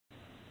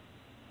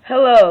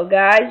Hello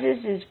guys, this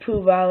is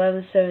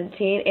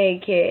Poohbah1117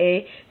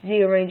 aka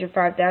Zero Ranger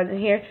 5000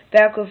 here,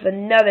 back with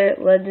another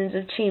Legends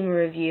of Chima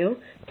review.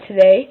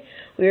 Today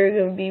we are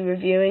going to be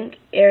reviewing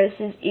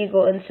Eris'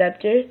 Eagle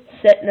Interceptor,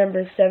 set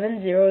number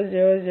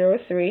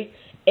 70003,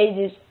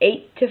 ages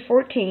 8 to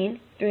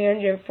 14,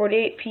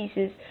 348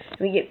 pieces, and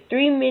we get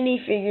 3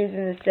 minifigures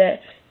in the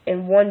set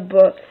and 1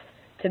 book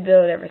to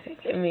build everything,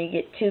 and we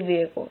get 2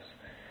 vehicles.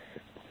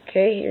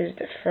 Okay, here's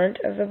the front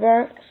of the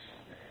box.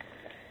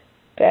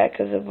 Back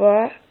of the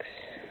box.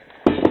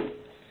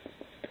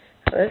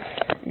 Let's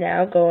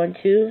now go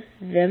into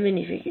the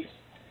minifigures.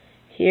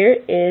 Here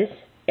is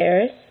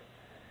Eris.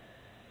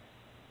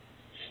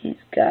 She's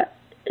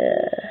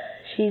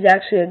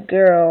actually a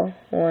girl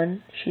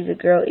one. She's a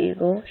girl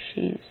eagle.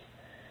 She's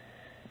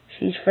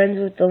friends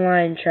with the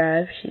lion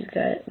tribe. She's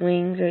got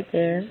wings right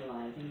there,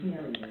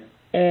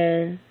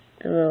 and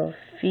the little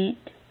feet.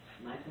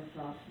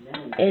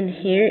 And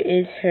here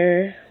is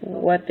her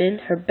weapon,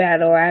 her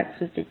battle axe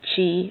with the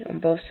chi on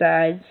both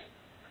sides.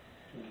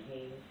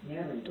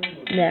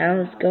 Now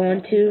let's go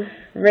into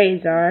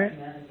Razor.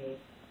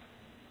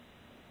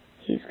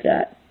 He's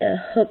got a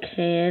hook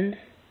hand,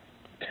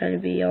 trying to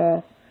be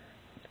all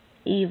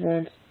evil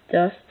and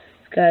stuff.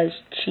 He's got his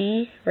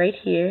chi right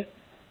here.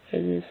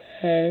 Here's his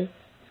head.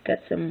 He's got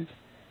some,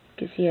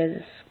 I guess he has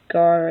a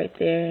scar right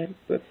there,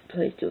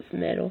 replaced it with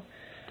metal.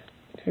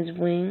 His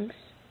wings,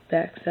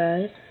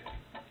 backside.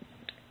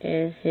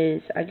 And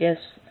his, I guess,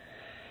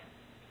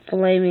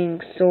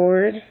 flaming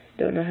sword.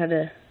 Don't know how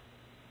to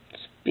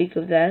speak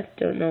of that.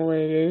 Don't know what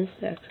it is,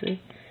 actually.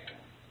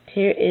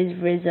 Here is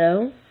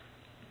Rizzo.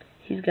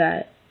 He's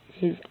got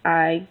his eye,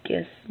 I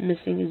guess,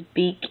 missing his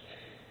beak,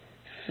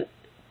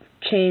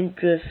 chained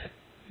with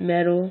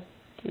metal.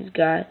 He's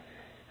got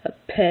a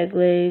peg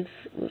leg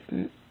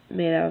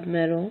made out of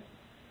metal.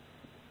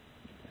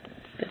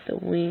 Got the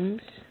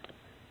wings.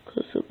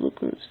 Close up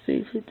look on his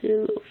face with their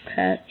little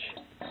patch.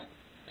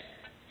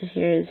 And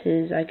here is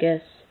his, I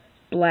guess,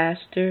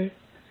 blaster.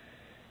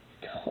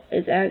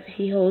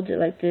 He holds it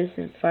like this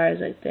and fires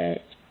like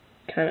that. It's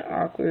kind of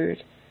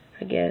awkward,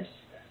 I guess.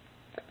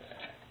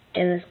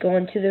 And let's go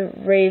into the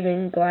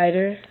Raven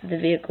glider, the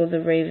vehicle the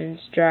Ravens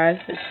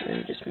drive. Let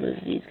me just move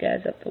these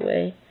guys up the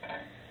way.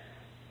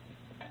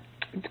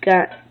 It's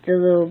got the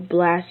little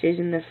blasters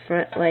in the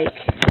front like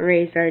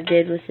Razor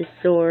did with his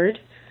sword.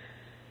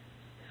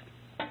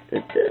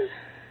 With the,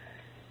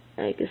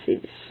 I can see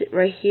this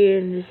right here,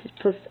 and this is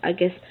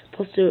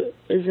supposed to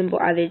resemble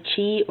either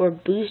chi or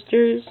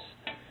boosters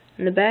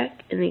in the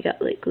back, and they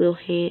got like little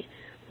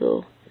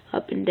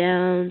up and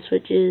down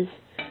switches.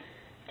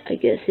 I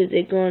guess if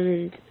they're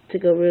going to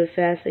go really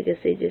fast, I guess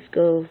they just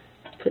go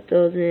put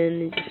those in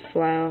and just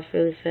fly off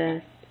really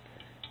fast.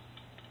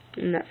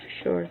 I'm not for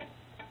sure.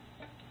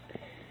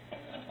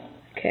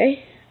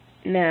 Okay,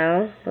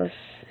 now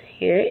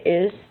here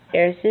is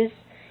Eris'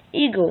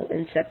 Eagle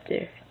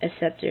Interceptor.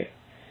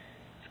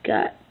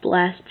 Got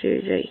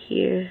blasters right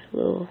here,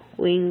 little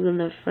wings on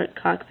the front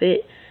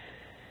cockpit.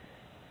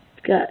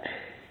 It's got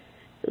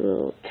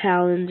little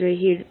talons right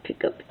here to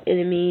pick up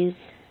enemies,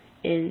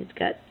 and it's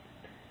got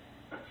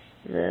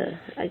the,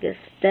 I guess,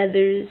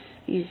 feathers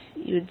you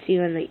would see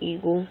on the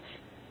eagle,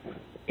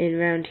 and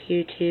around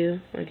here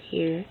too, on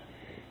here,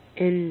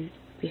 and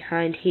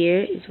behind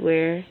here is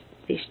where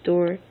they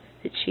store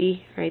the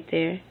chi right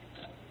there,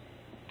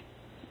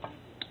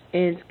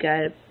 and it's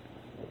got a,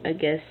 I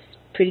guess,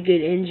 pretty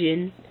good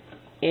engine.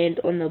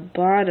 And on the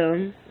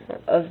bottom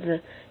of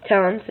the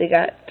talons, they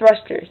got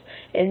thrusters,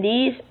 and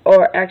these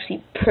are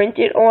actually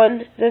printed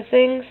on the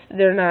things.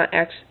 They're not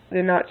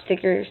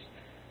stickers.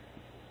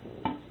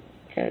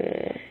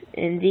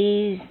 And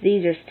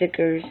these are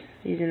stickers.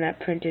 These are not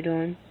printed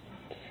on.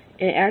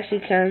 And it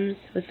actually comes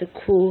with a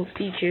cool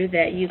feature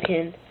that you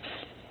can.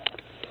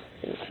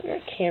 Put my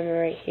camera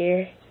right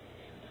here.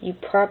 You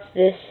prop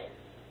this.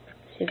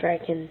 See if I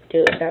can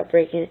do it without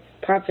breaking it.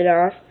 Prop it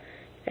off.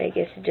 I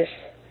guess it just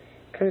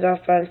comes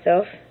off by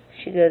himself.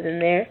 She goes in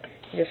there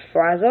and just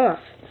flies off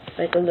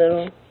like a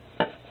little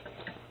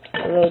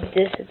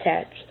disc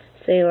attached.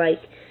 Say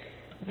like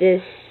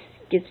this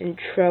gets in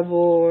trouble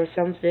or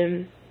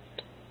something,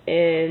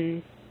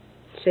 and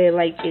say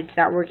like it's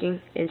not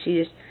working, and she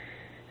just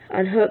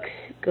unhooks,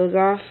 goes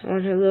off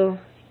on her little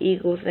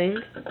eagle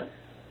thing,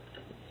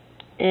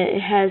 and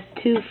it has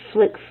 2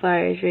 flick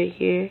fires right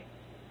here,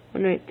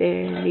 one right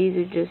there, and these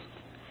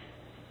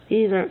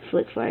aren't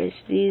flick fires.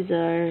 These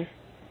are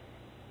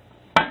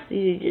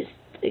just,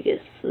 I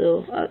guess,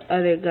 little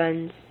other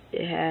guns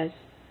it has.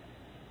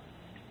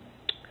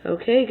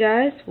 Okay,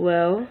 guys.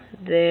 Well,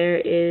 there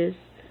is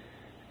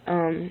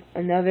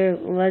another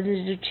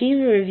Legends of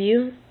Chima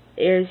review.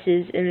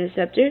 Eris'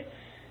 Interceptor.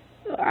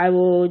 I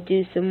will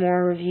do some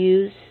more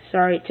reviews.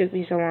 Sorry it took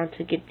me so long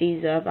to get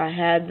these up. I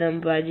had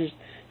them, but I just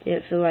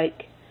didn't feel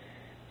like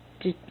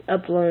just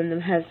uploading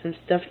them. Have some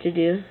stuff to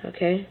do.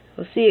 Okay.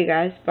 We'll see you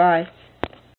guys. Bye.